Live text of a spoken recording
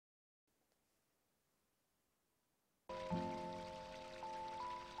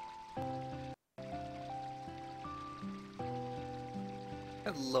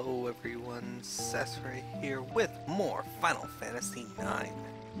Hello everyone, Cesare here with more Final Fantasy IX.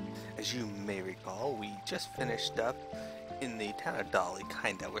 As you may recall, we just finished up in the town of Dolly,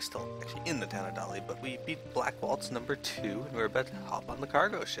 kinda. We're still actually in the town of Dolly, but we beat Black Waltz number 2 and we're about to hop on the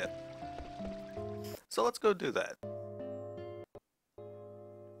cargo ship. So let's go do that.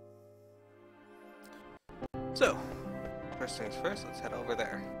 So, first things first, let's head over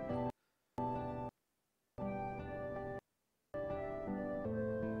there.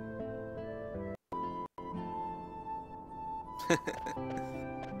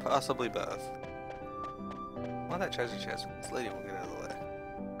 Possibly both. Well, that treasure chest, this lady won't get out of the way.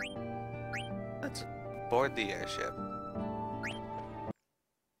 Let's board the airship.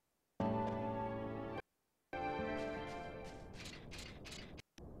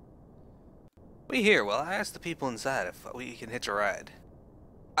 We here. Well, I asked the people inside if we can hitch a ride.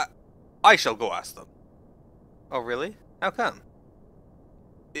 I shall go ask them. Oh, really? How come?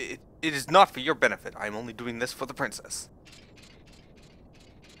 It is not for your benefit. I am only doing this for the princess.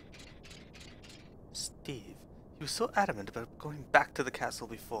 Steve, he was so adamant about going back to the castle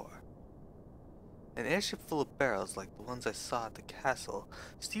before. An airship full of barrels like the ones I saw at the castle,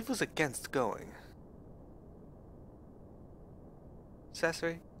 Steve was against going.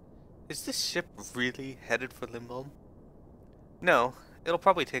 Cesare, is this ship really headed for Limbo? No, it'll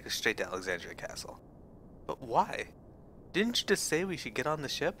probably take us straight to Alexandria Castle. But why? Didn't you just say we should get on the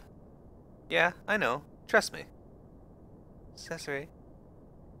ship? Yeah, I know. Trust me. Cesare.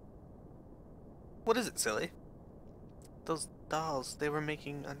 What is it, silly? Those dolls they were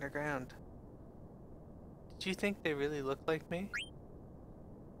making underground. Did you think they really look like me?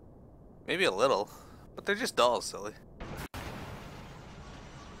 Maybe a little, but they're just dolls, silly.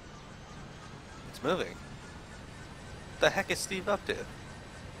 It's moving. What the heck is Steve up to?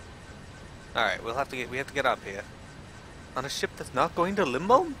 Alright, we have to get up here. On a ship that's not going to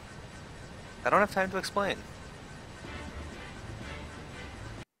Limbo? I don't have time to explain.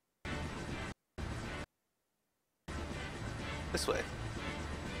 This way.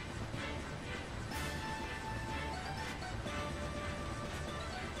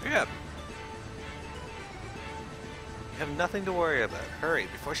 Hurry up. You have nothing to worry about. Hurry,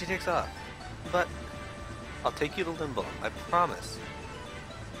 before she takes off. But I'll take you to Limbo, I promise.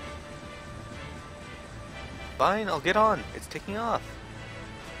 Fine, I'll get on. It's taking off.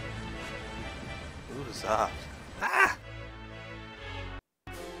 Ooh, soft. Ah!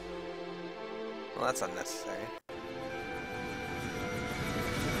 Well, that's unnecessary.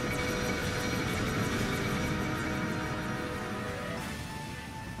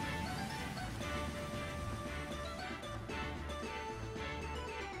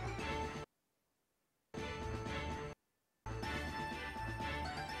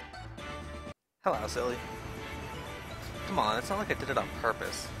 Hello, silly. Come on, it's not like I did it on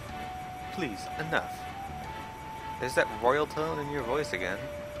purpose. Please, enough. There's that royal tone in your voice again.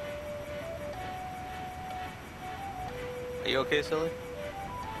 Are you okay, silly?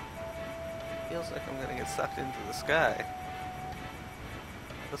 Feels like I'm gonna get sucked into the sky.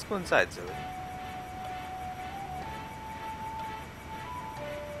 Let's go inside, silly.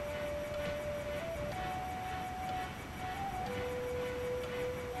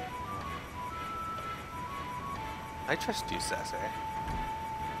 I trust you, Cesare.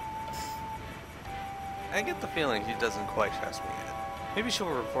 I get the feeling she doesn't quite trust me yet. Maybe she'll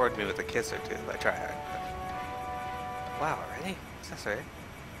reward me with a kiss or two if I try hard enough. Wow, already? Cesare?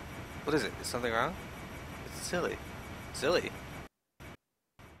 What is it? Is something wrong? It's silly. Silly?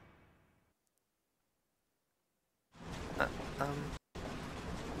 Uh,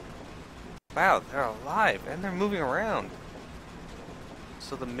 Wow, they're alive and they're moving around.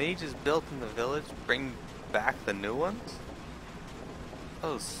 So the mages built in the village bring back the new ones?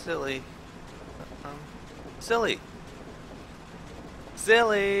 Oh, silly. Silly!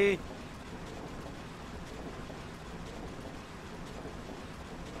 Silly!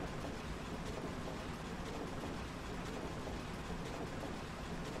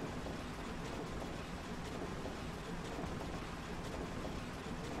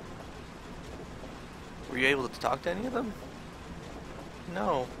 Were you able to talk to any of them?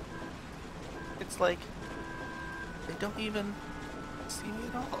 No. It's like they don't even see me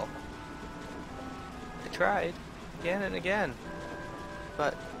at all. I tried again and again,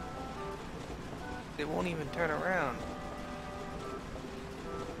 but they won't even turn around.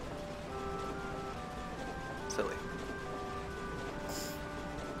 Silly.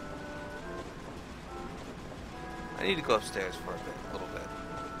 I need to go upstairs for a little bit.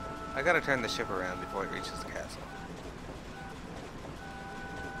 I gotta turn the ship around before it reaches the castle.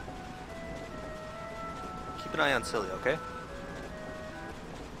 Keep an eye on Silly, okay?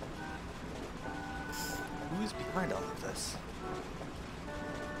 Who is behind all of this?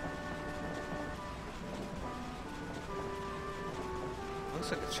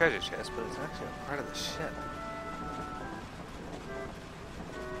 Looks like a treasure chest, but it's actually a part of the ship.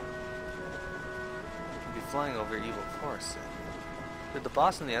 Could be flying over evil forests. Did the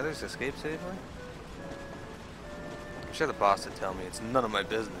boss and the others escape safely? I'm sure the boss would tell me it's none of my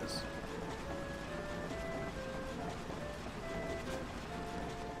business.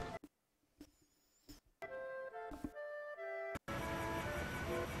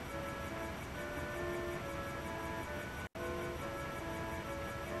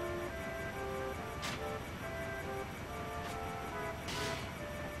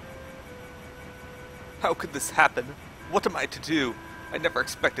 How could this happen? What am I to do? I never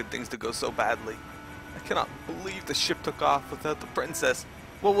expected things to go so badly. I cannot believe the ship took off without the princess.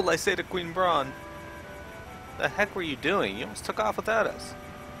 What will I say to Queen Braun? The heck were you doing? You almost took off without us.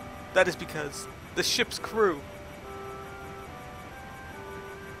 That is because the ship's crew.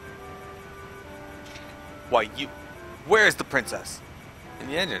 Why, you... Where is the princess? In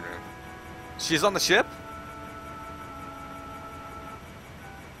the engine room. She is on the ship?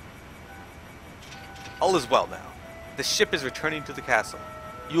 All is well now. The ship is returning to the castle.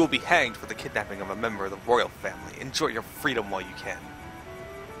 You will be hanged for the kidnapping of a member of the royal family. Enjoy your freedom while you can.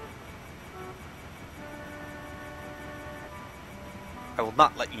 I will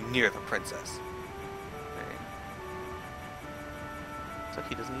not let you near the princess. Hey. It's like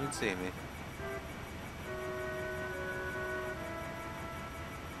he doesn't even see me.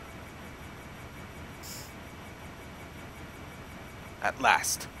 At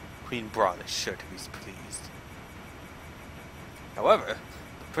last, Queen Braun is sure to be pleased. However,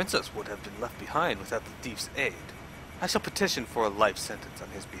 the princess would have been left behind without the thief's aid. I shall petition for a life sentence on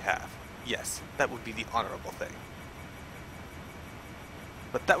his behalf. Yes, that would be the honorable thing.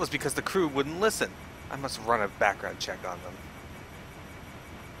 But that was because the crew wouldn't listen. I must run a background check on them.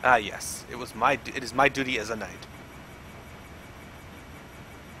 Ah yes, it is my duty as a knight.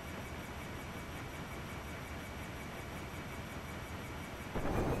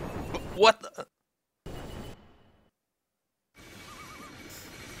 What the...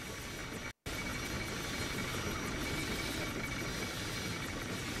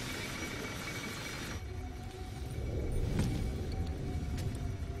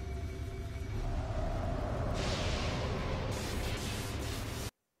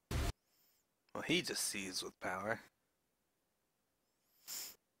 Well, he just sees with power.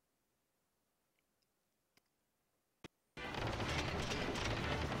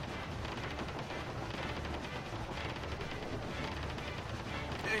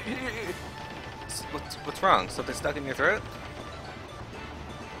 What's wrong? Something stuck in your throat?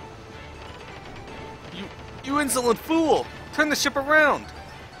 You insolent fool! Turn the ship around!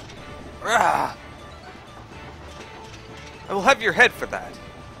 Rah! I will have your head for that.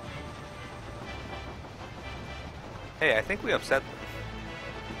 Hey, I think we upset them.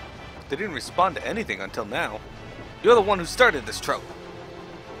 They didn't respond to anything until now. You're the one who started this trouble.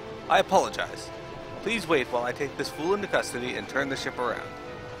 I apologize. Please wait while I take this fool into custody and turn the ship around.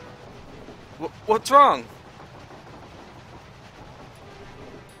 What's wrong?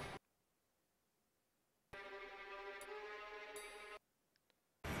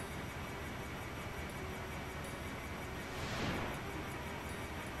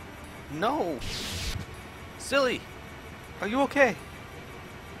 No! Silly! Are you okay?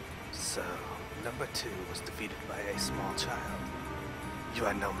 So, number 2 was defeated by a small child. You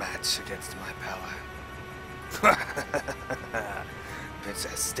are no match against my power.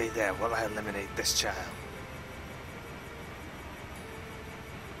 Princess, stay there while I eliminate this child.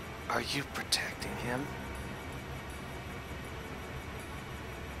 Are you protecting him?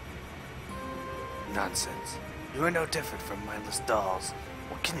 Nonsense. You are no different from mindless dolls.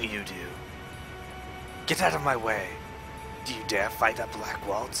 What can you do? Get out of my way. Do you dare fight a Black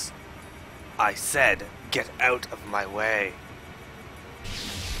Waltz? I said, get out of my way.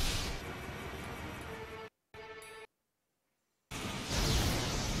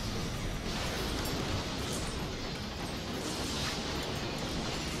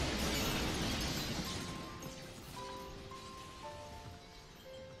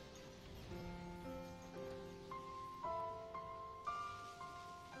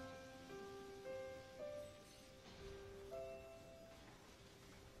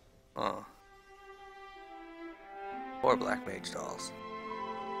 Huh. Or Black Mage dolls.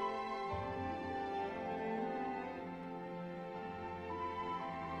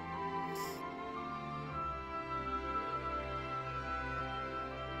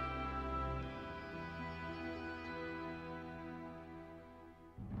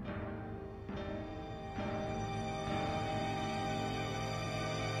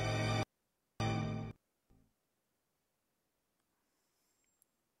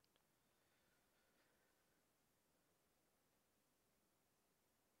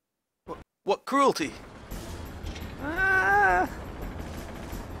 What cruelty! Ah!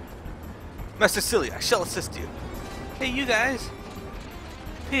 Master Celia, I shall assist you. Hey, you guys.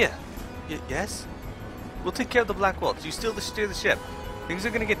 Here. Yes? We'll take care of the Black Waltz. You still steer the ship. Things are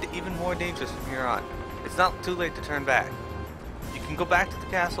going to get even more dangerous from here on. It's not too late to turn back. You can go back to the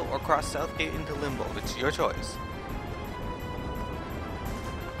castle or cross Southgate into Limbo. It's your choice.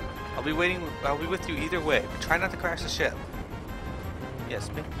 I'll be with you either way, but try not to crash the ship. Yes,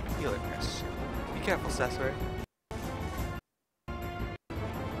 make me feel like crash the ship. Be careful, Cesare.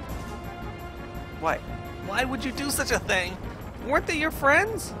 Why? Why would you do such a thing? Weren't they your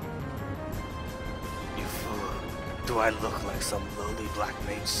friends? You fool. Do I look like some lowly black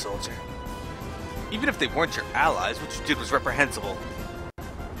mage soldier? Even if they weren't your allies, what you did was reprehensible.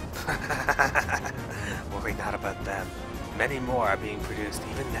 Worry not about them. Many more are being produced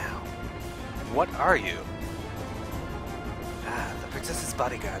even now. What are you? Ah, the princess's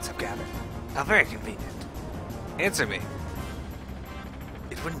bodyguards have gathered. How very convenient. Answer me.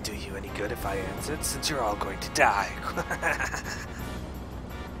 It wouldn't do you any good if I answered, since you're all going to die.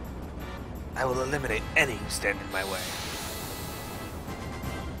 I will eliminate any who stand in my way.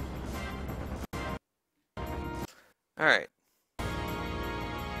 Alright.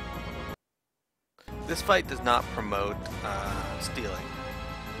 This fight does not promote stealing.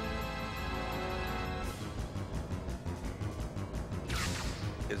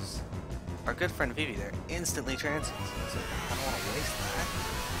 Because our good friend Vivi there instantly transits, so I don't want to waste that.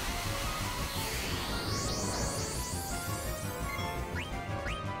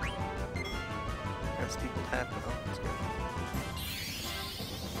 That's steepled hat, oh, that's good.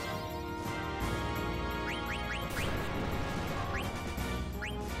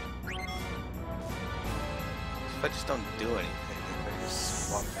 If I just don't do anything, if I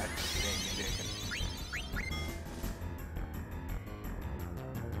just walk back to the game, maybe I can...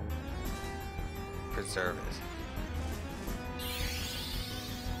 preserve it.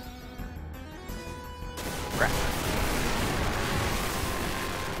 Crap.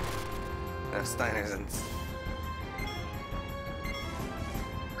 No, Steiner's in...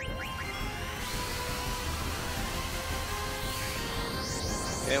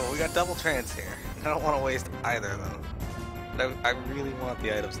 Okay, well we got double trans here. I don't want to waste either of them. But I really want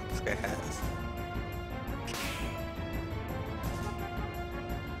the items that this guy has.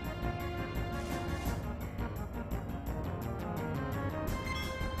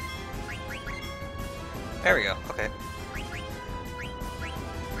 There we go, okay.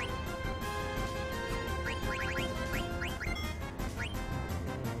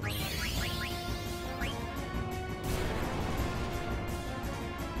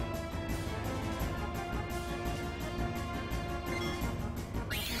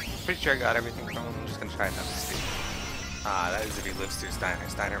 Pretty sure I got everything from him. I'm just gonna try not to see. Ah, that is if he lives through Steiner.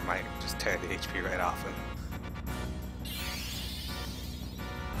 Steiner might just tear the HP right off him.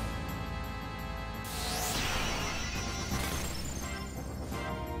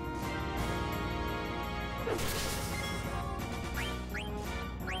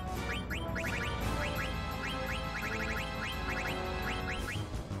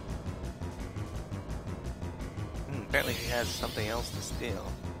 Apparently he has something else to steal.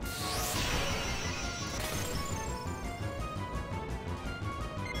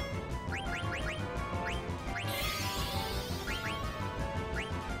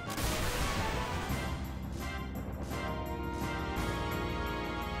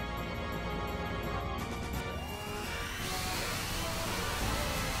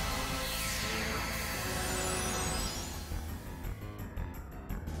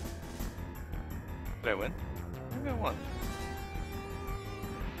 Did I win? I think I won.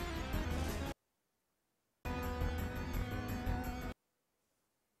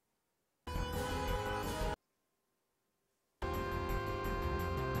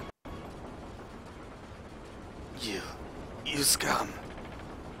 You scum.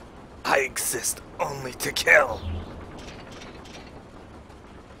 I exist only to kill.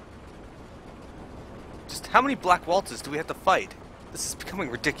 Just how many Black Waltzes do we have to fight? This is becoming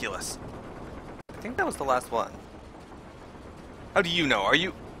ridiculous. I think that was the last one. How do you know? Are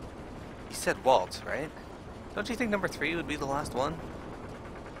you... You said Waltz, right? Don't you think number 3 would be the last one?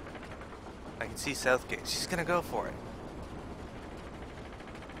 I can see Southgate. She's gonna go for it.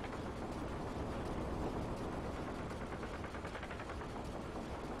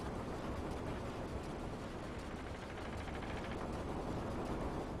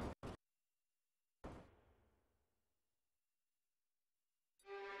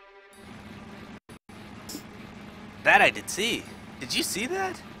 That I did see. Did you see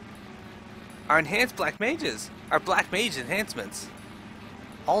that? Our enhanced black mages. Our black mage enhancements.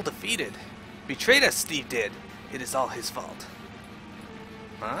 All defeated. Betrayed us, Steve did. It is all his fault.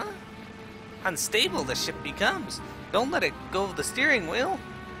 Huh? Unstable the ship becomes. Don't let it go of the steering wheel.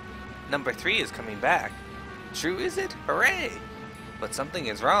 Number 3 is coming back. True, is it? Hooray! But something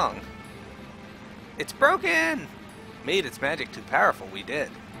is wrong. It's broken! Made its magic too powerful, we did.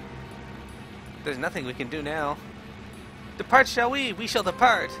 There's nothing we can do now. Depart shall we? We shall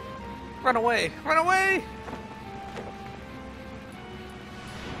depart. Run away! Run away!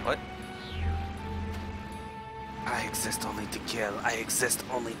 What? I exist only to kill. I exist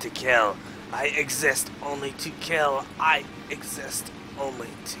only to kill. I exist only to kill. I exist only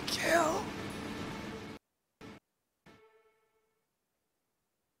to kill.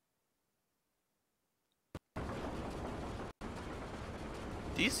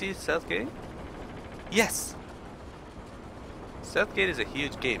 Do you see Southgate? Yes! Southgate is a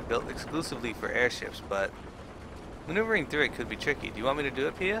huge gate built exclusively for airships, but maneuvering through it could be tricky. Do you want me to do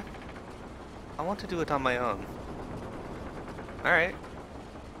it, Pia? I want to do it on my own. Alright.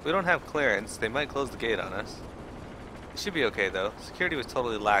 We don't have clearance. They might close the gate on us. It should be okay, though. Security was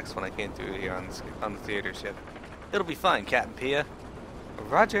totally lax when I came through here on the theater ship. It'll be fine, Captain Pia.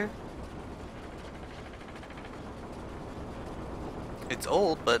 Roger. It's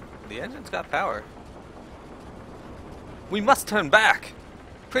old, but the engine's got power. We must turn back!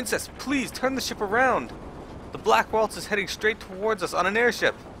 Princess, please turn the ship around! The Black Waltz is heading straight towards us on an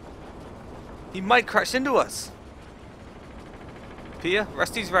airship. He might crash into us. Pia,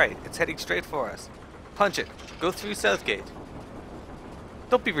 Rusty's right. It's heading straight for us. Punch it. Go through Southgate.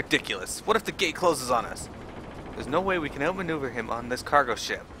 Don't be ridiculous. What if the gate closes on us? There's no way we can outmaneuver him on this cargo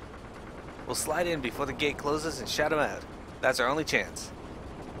ship. We'll slide in before the gate closes and shout him out. That's our only chance.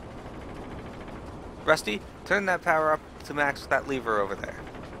 Rusty, turn that power up to max with that lever over there.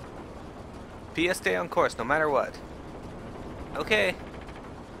 Pia, stay on course no matter what. Okay.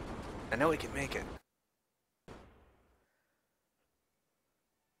 I know we can make it.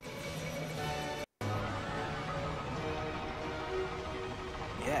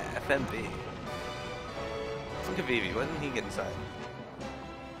 Yeah, FMV. Look at Vivi, why didn't he get inside?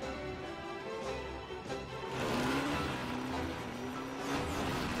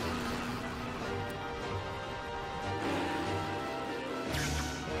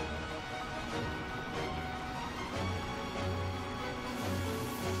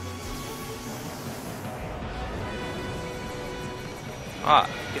 Ah,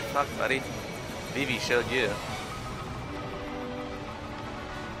 get fucked, buddy. Vivi showed you.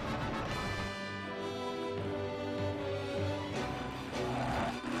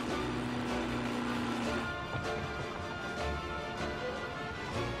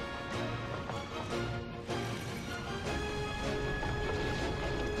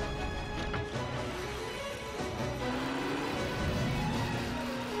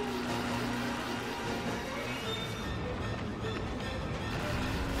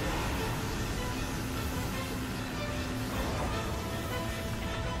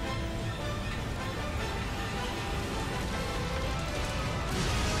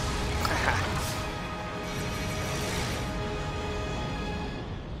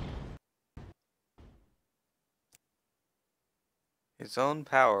 His own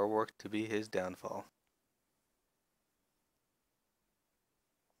power worked to be his downfall.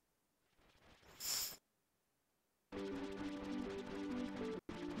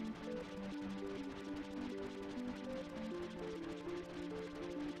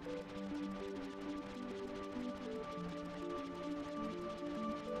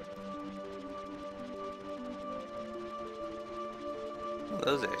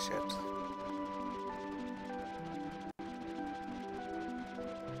 Those airships.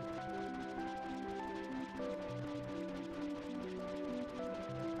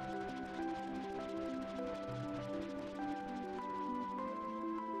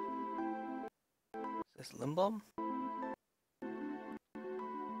 Is this Limbom?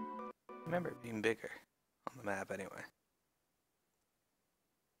 Remember it being bigger on the map anyway.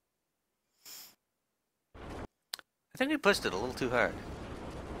 I think we pushed it a little too hard.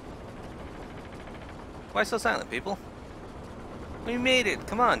 Why so silent, people? We made it!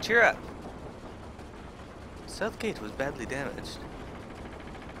 Come on, cheer up! Southgate was badly damaged.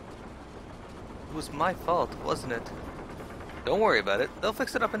 It was my fault, wasn't it? Don't worry about it. They'll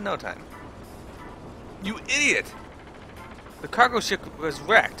fix it up in no time. You idiot! The cargo ship was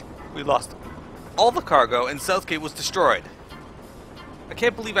wrecked. We lost all the cargo and Southgate was destroyed. I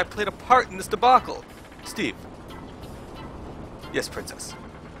can't believe I played a part in this debacle. Steve. Yes, Princess.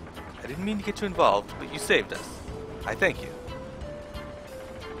 I didn't mean to get you involved, but you saved us. I thank you.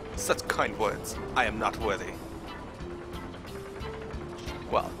 Such kind words. I am not worthy.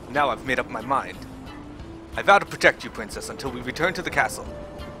 Well, now I've made up my mind. I vow to protect you, Princess, until we return to the castle.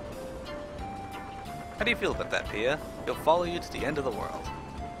 How do you feel about that, Pia? He'll follow you to the end of the world.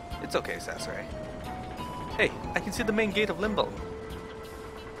 It's okay, Sasori. Hey, I can see the main gate of Limblom.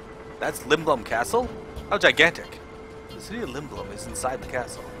 That's Limblom Castle? How gigantic! The city of Limblom is inside the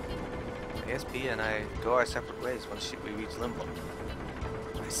castle. I guess Pia and I go our separate ways once we reach Limblom.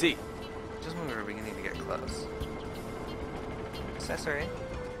 I see. Just when we were beginning to get close. Sasori?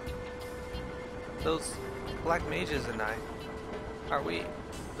 Those black mages and I, are we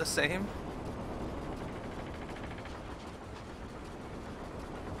the same?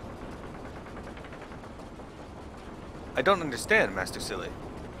 I don't understand, Master Silly.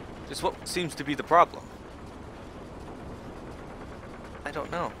 Just what seems to be the problem? I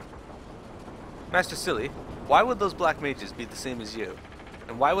don't know. Master Silly, why would those black mages be the same as you?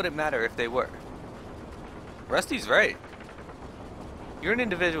 And why would it matter if they were? Rusty's right. You're an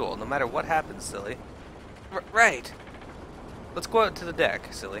individual, no matter what happens, Silly. Right. Let's go out to the deck,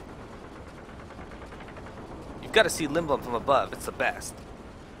 Silly. You've got to see Limblom from above. It's the best.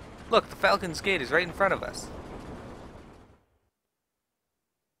 Look, the Falcon's Gate is right in front of us.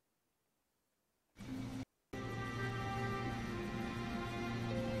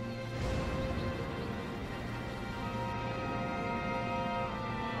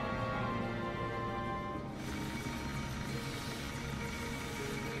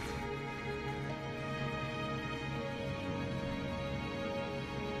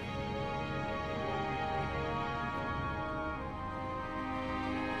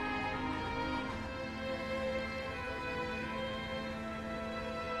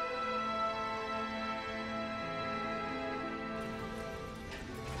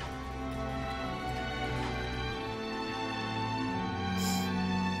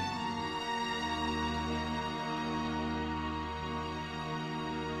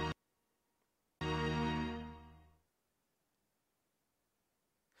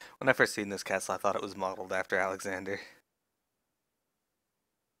 When I first seen this castle, I thought it was modeled after Alexander.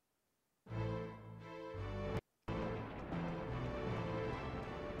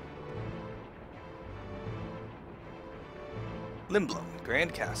 Limblom,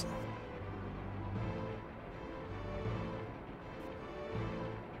 Grand Castle.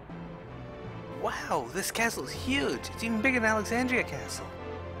 Wow, this castle is huge. It's even bigger than Alexandria Castle.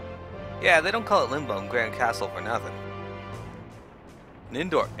 Yeah, they don't call it Limblom Grand Castle for nothing. An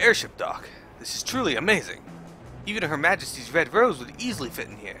indoor airship dock. This is truly amazing. Even Her Majesty's Red Rose would easily fit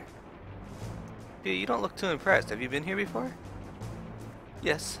in here. Pia, you don't look too impressed. Have you been here before?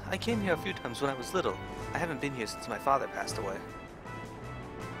 Yes, I came here a few times when I was little. I haven't been here since my father passed away.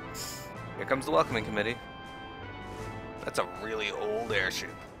 Here comes the welcoming committee. That's a really old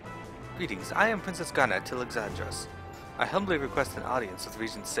airship. Greetings, I am Princess Garnet Tilexandros. I humbly request an audience with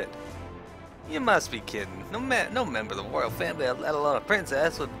Regent Sid. You must be kidding. No member of the royal family, let alone a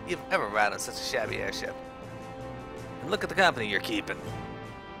princess, would ever ride on such a shabby airship. And look at the company you're keeping.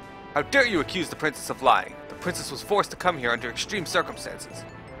 How dare you accuse the princess of lying? The princess was forced to come here under extreme circumstances.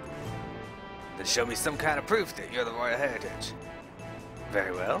 Then show me some kind of proof that you're the royal heritage.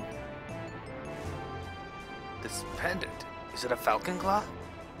 Very well. This pendant, is it a falcon claw?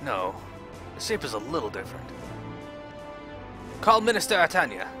 No, the shape is a little different. Call Minister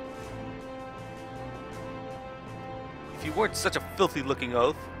Artania. If you weren't such a filthy-looking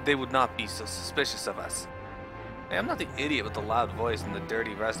oaf, they would not be so suspicious of us. Hey, I'm not the idiot with the loud voice and the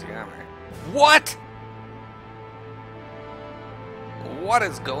dirty, rusty armor. What? What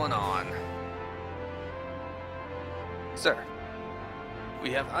is going on? Sir, we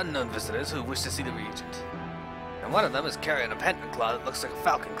have unknown visitors who wish to see the regent. And one of them is carrying a pendant claw that looks like a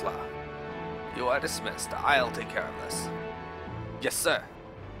falcon claw. You are dismissed. I'll take care of this. Yes, sir.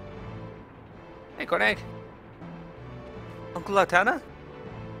 Hey, Corneg. Uncle Artana?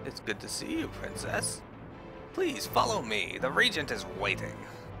 It's good to see you, Princess. Please follow me. The regent is waiting.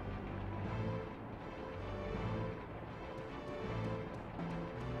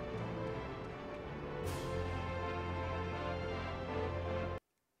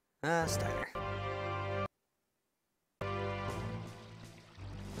 Steiner.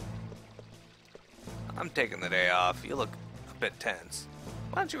 I'm taking the day off. You look a bit tense.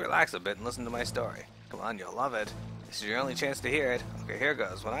 Why don't you relax a bit and listen to my story? Come on, you'll love it. This is your only chance to hear it. Okay, here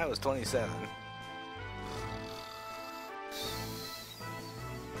goes. When I was 27...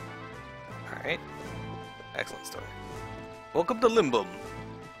 Alright. Excellent story. Welcome to Limblom.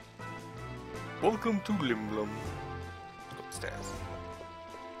 Welcome to Limblom. Let's go upstairs.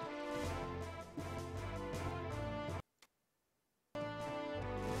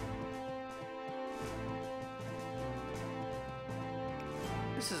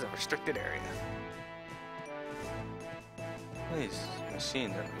 This is a restricted area. These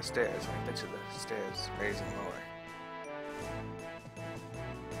machines under the stairs. I bet you the stairs raise and lower.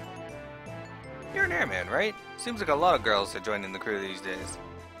 You're an airman, right? Seems like a lot of girls are joining the crew these days.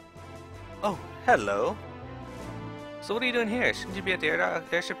 Oh, hello. So what are you doing here? Shouldn't you be at the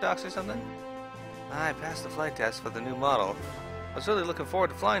airship docks or something? I passed the flight test for the new model. I was really looking forward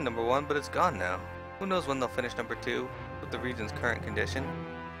to flying number 1, but it's gone now. Who knows when they'll finish number 2 with the region's current condition.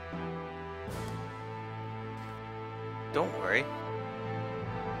 Don't worry.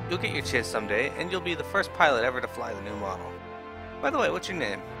 You'll get your chance someday, and you'll be the first pilot ever to fly the new model. By the way, what's your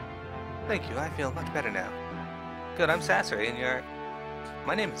name? Thank you, I feel much better now. Good, I'm Sasori, and you're...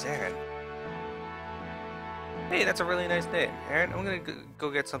 My name is Aaron. Hey, that's a really nice name. Aaron, I'm gonna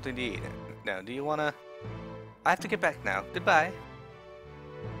go get something to eat. Now, do you wanna... I have to get back now. Goodbye.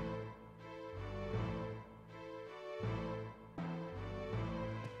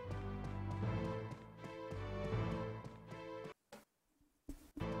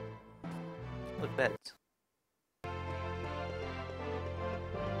 Look, beds.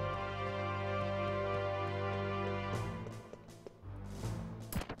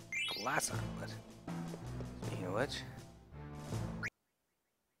 Glass outlet. Speaking of which...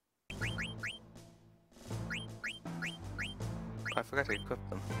 I forgot to equip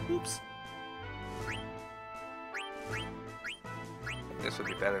them. Oops. This would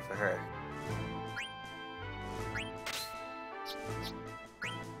be better for her.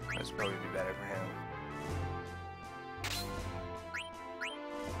 This would probably be better for him.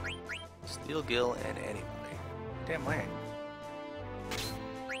 Steel Gill and anybody. Damn right.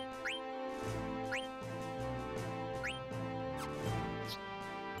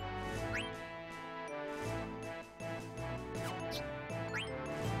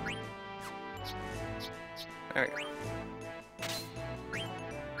 There we go.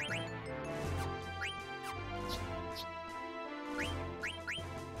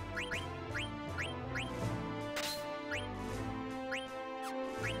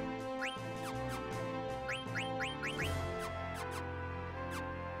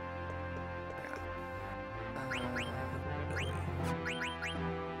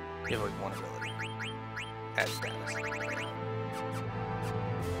 Give like one ability. Add status.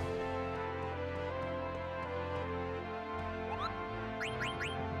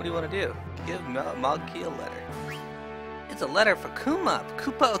 What do you want to do? Give Mogki a letter. It's a letter for Kuma.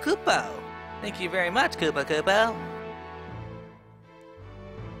 Kupo. Thank you very much, Kupo.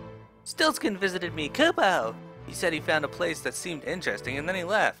 Stillskin visited me, Kupo. He said he found a place that seemed interesting and then he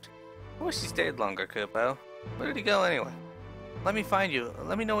left. I wish he stayed longer, Kupo. Where did he go anyway? Let me find you.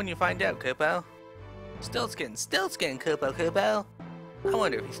 Let me know when you find out, Kupo. Stillskin, Kupo. I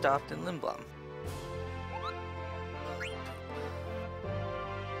wonder if he stopped in Limblom.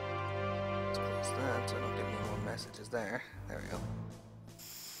 That, so I don't get any more messages there. There we go.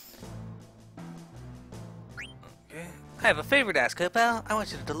 Okay. I have a favor to ask, Kupo. I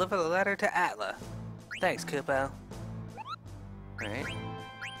want you to deliver the letter to Atla. Thanks, Kupo. Alright.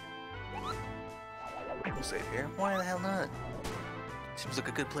 We'll save here. Why the hell not? Seems like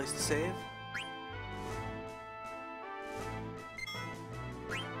a good place to save.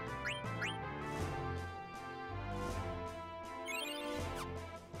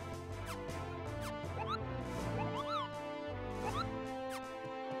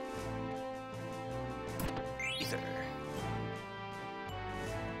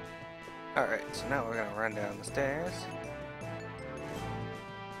 Alright, so now we're gonna run down the stairs.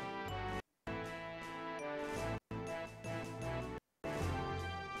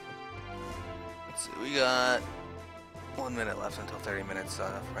 Let's see, we got 1 minute left until 30 minutes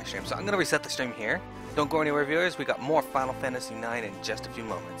for my stream. So I'm gonna reset the stream here. Don't go anywhere, viewers. We got more Final Fantasy IX in just a few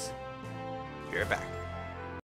moments. Be right back.